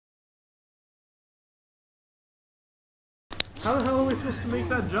How the hell are we supposed to make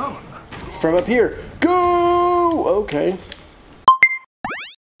that jump? From up here. Go! Okay.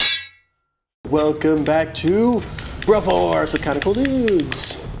 Welcome back to Broforce with Kinda Cool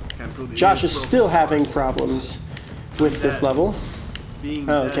Dudes. Josh is still having problems with this level. Being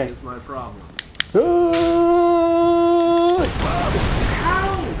dead is my problem. How?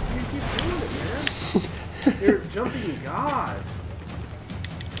 You keep doing it, man. You're a jumping god.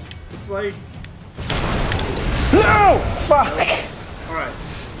 It's like... No! Fuck! Alright,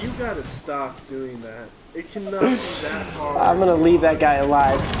 you gotta stop doing that. It cannot be that hard. I'm gonna leave that guy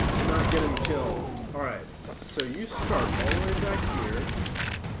alive. Not get him killed. Alright, so you start all the way back here,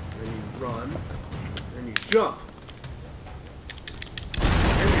 then you run, then you jump.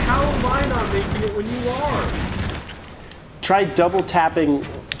 And how am I not making it when you are? Try double tapping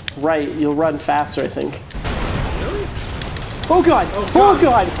right. You'll run faster, I think. Really? Oh god! Oh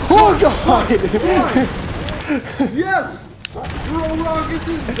god! Oh god! Oh god! Yes! Bro Rockets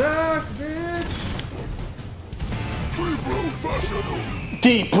is back, bitch!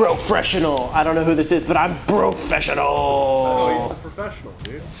 The Professional! I don't know who this is, but I'm Professional! Oh, he's a professional,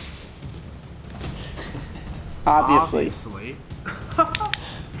 dude. Obviously.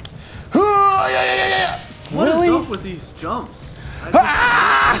 What is up with these jumps? I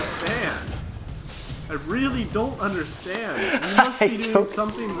just don't understand. I really don't understand. You must be doing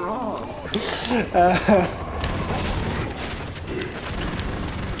something wrong.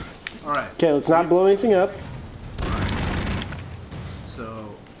 Alright. Okay, let's not blow anything up.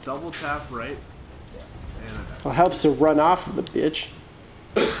 So, double tap right. And Well, it helps to run off of the bitch.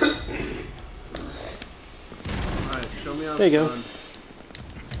 Alright, show me how there you it's go. done.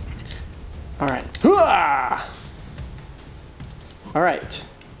 Alright. Alright.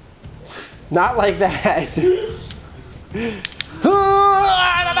 Not like that. I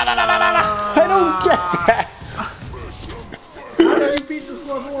don't get that. How did you beat this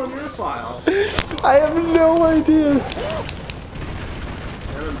level on your file? I have no idea. And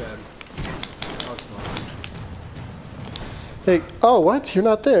I'm dead. Oh, it's fine. Hey, oh, what? You're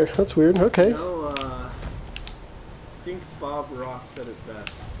not there. That's weird. Okay. You know, I think Bob Ross said it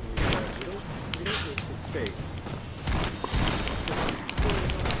best. He said, you don't make mistakes.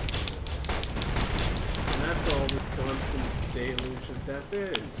 And that's all this constant deluge of death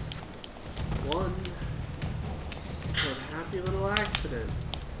is. One happy little accident.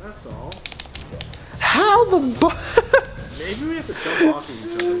 That's all. How the Maybe we have to jump off of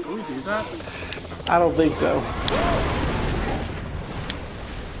each other. Can we do that? I don't think so.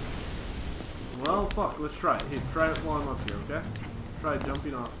 Well, fuck. Let's try it. Hey, try it while I'm up here, okay? Try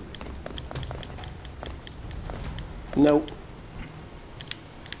jumping off of me. Nope.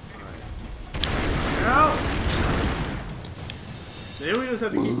 Out! Maybe we just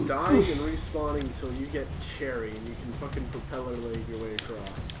have to keep dying and respawning until you get cherry and you can fucking propeller leg your way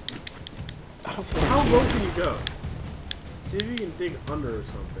across. How low can you go? See if you can dig under or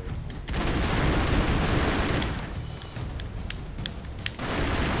something.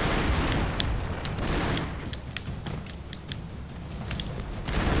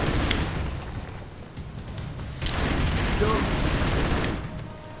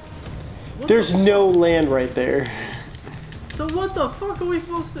 There's no land right there. So what the fuck are we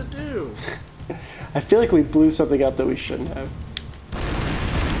supposed to do? I feel like we blew something up that we shouldn't have. I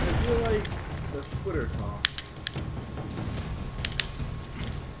feel like that's Twitter talk.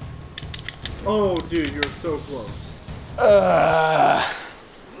 Oh, dude, you're so close.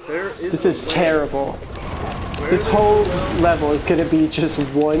 This is terrible. This whole level is gonna be just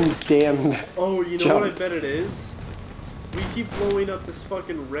one damn Oh, you know jump. what I bet it is? We keep blowing up this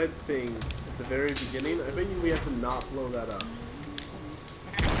fucking red thing at the very beginning. I bet you we have to not blow that up.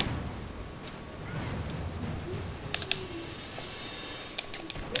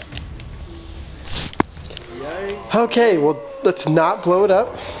 Yay. Okay, well, let's not blow it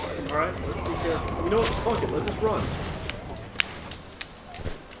up. Alright, let's be careful. You know what? Fuck it, let's just run.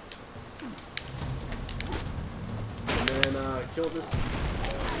 And then, kill this.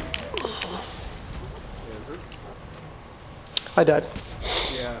 I died.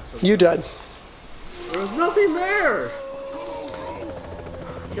 Yeah, so You died. there was nothing there!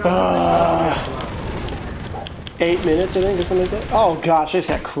 8 minutes, I think, or something like that. Oh gosh, I just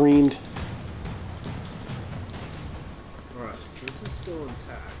got creamed. Alright, so this is still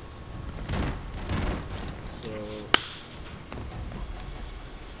intact. So...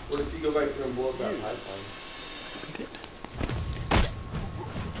 What if you go back there and blow up that pipeline?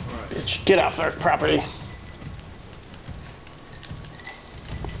 Alright. Bitch, get off our property.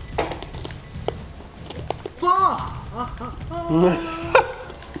 Fuck! What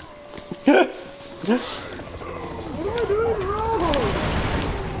am I doing wrong?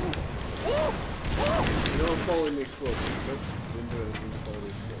 following the explosion. Nope, didn't do anything to follow the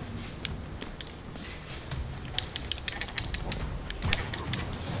explosion.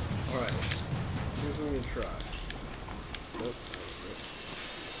 Alright, here's what I'm gonna try. Nope, that wasn't it.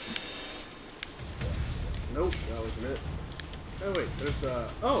 Nope, that wasn't it. Oh wait, there's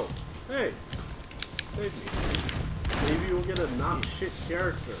oh! Hey! Save me. Maybe you'll get a not shit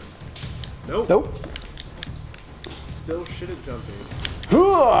character. Nope. Nope. Still shit at jumping.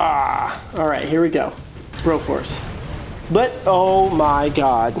 Alright, here we go. Broforce. But, oh my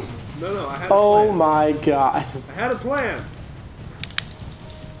god. No, I had a plan. Oh my god. I had a plan!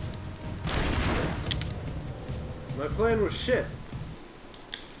 My plan was shit.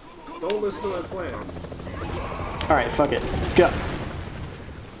 Don't listen to my plans. Alright, fuck it. Let's go.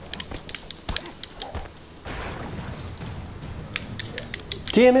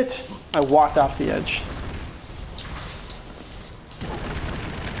 Damn it! I walked off the edge.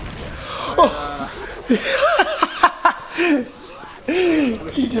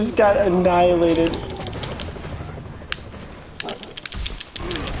 He just got annihilated.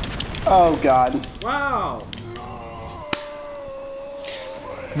 Oh god. Wow!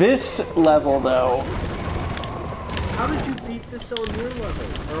 This level though. How did you beat this on your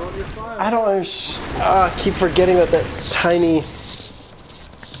level? Or on your file? I don't understand. I keep forgetting about that tiny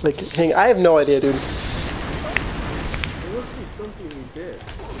like thing. I have no idea, dude. There must be something you did.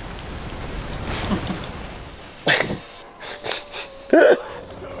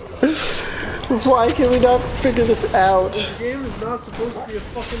 Why can we not figure this out? This game is not supposed to be a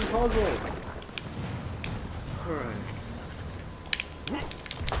fucking puzzle. Alright.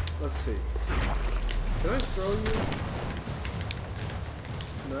 Let's see. Can I throw you?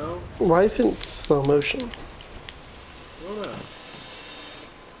 No? Why isn't it slow motion? I don't know.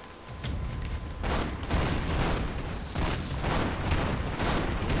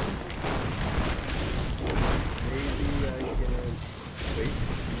 Maybe I can...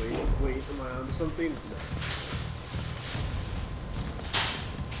 Wait, am I onto something? No.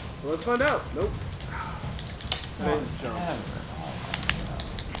 Well, let's find out. Nope. I didn't jump.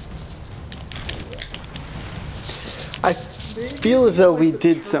 I feel as though we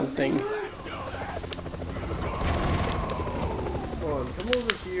did something. Hold on, come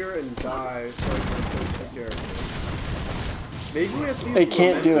over here and die so I can replace your character. Maybe we have to use I the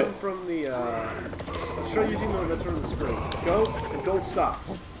can't do momentum it. from the, let's try using the momentum from the spring. Go, and don't stop.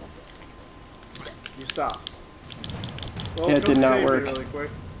 You stopped. Well, Yeah, it did not save me work. really quick.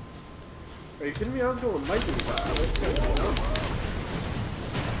 Are you kidding me? I was going lightning fast.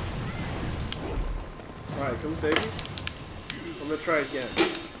 Alright, come save me. I'm gonna try again.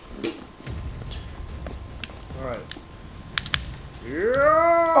 Alright.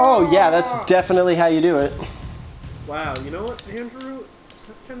 Yeah! Oh yeah, that's definitely how you do it. Wow, you know what, Andrew?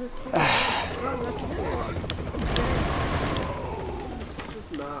 That kind of it's not necessary. It's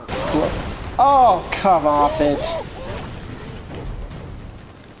just not. Oh, come off it.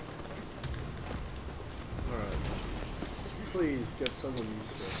 Alright. Please get someone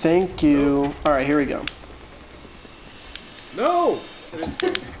useful. Thank you. No. Alright, here we go. No! I didn't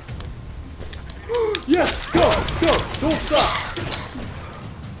go. Yes! Go! Go! Don't stop!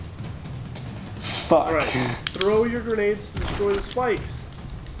 Fuck. Alright. Throw your grenades to destroy the spikes.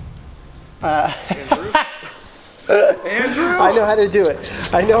 Andrew? Andrew! I know how to do it.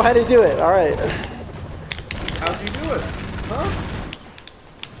 I know how to do it. Alright. How'd you do it? Huh?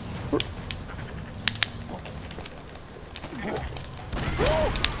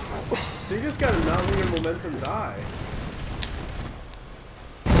 So you just gotta not let your momentum die.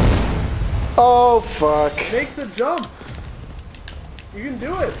 Oh, fuck. Make the jump! You can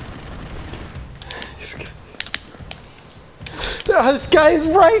do it! Oh, this guy is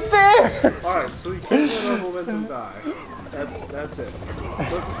right there! Alright, so we can't let our momentum die. That's it.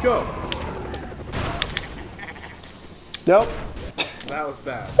 Let's go! Nope. That was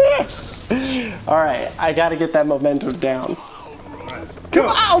bad. Alright, I gotta get that momentum down. Alright, Come go!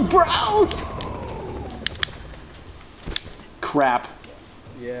 on, bros! Crap.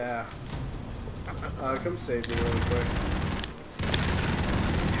 Yeah. Come save me really quick.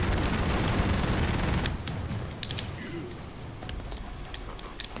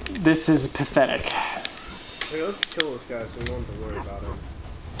 This is pathetic. Okay, let's kill this guy so we don't have to worry about him.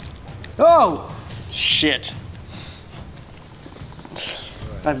 Oh! Shit.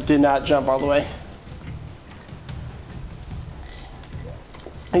 I did not jump all the way.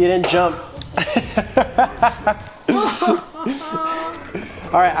 You didn't jump.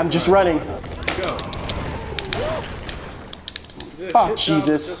 Alright, I'm just running. Go. Oh,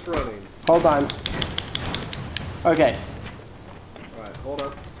 Jesus. Just running. Hold on. Okay. Alright, hold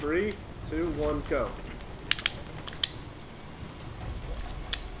up. 3, 2, 1, go.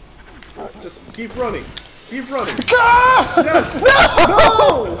 Just keep running. Keep running. Ah! Yes.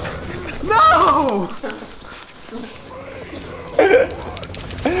 No!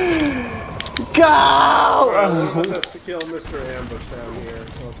 Go! Alright, one of us has to kill Mr. Ambush down here.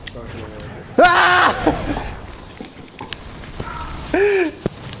 Else it's not gonna work. Ah!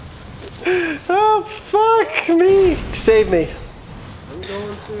 Oh, fuck me! Save me. I'm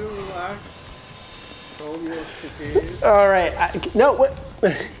going to relax. Calm your titties. Alright, no, what?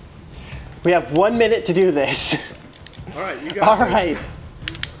 We have 1 minute to do this. Alright, you got Alright.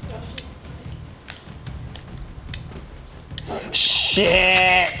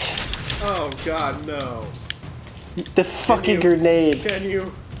 Shit! Oh god, no. The fucking grenade. Can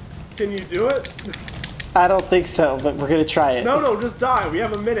you do it? I don't think so, but we're gonna try it. No, just die. We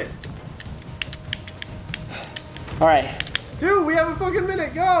have a minute. Alright. Dude, we have a fucking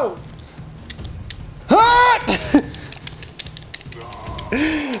minute. Go! Ah!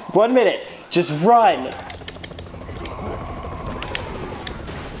 1 minute. Just run.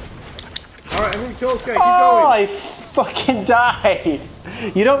 Alright, I'm gonna kill this guy. Keep Oh, going. I fucking died.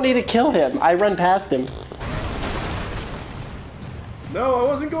 You don't need to kill him. I run past him. No, I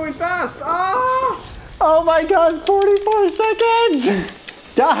wasn't going fast. Ah! Oh my god, 44 seconds!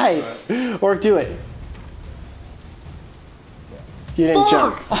 Die! Right. Or do it. You didn't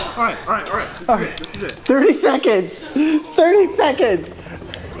jump. Alright. This is it. 30 seconds! 30 seconds!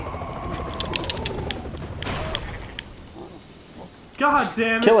 God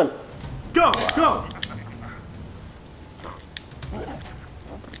damn it. Kill him. Go! Go!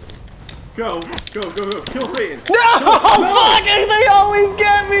 Kill Satan. No! Fucking, they always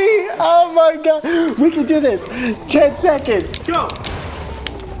get me! Oh my god. We can do this. 10 seconds. Go!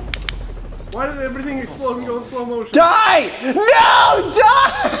 Why did everything explode and go in slow motion? Die! No!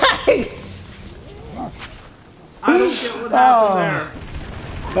 Die! I don't get what happened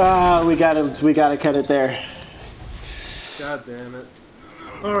there. Oh, we gotta cut it there. God damn it.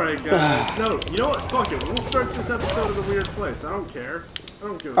 Alright guys. No, you know what? Fuck it. We'll start this episode at a weird place. I don't care. I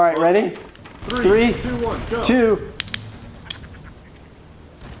don't give a Alright, fuck. ready? 3, 2, 1, go. 2.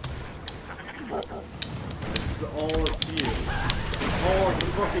 It's all up to you. All up to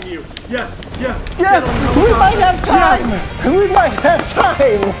fucking you. Yes! Yes! Get on the We might have time! Yes! We might have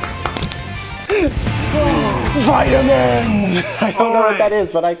time! Vitamins! I don't know what that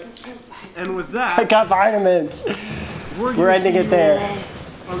is, but And with I that, got vitamins. we're We're ending it there.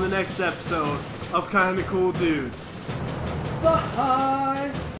 On the next episode of Kinda Cool Dudes. Bye!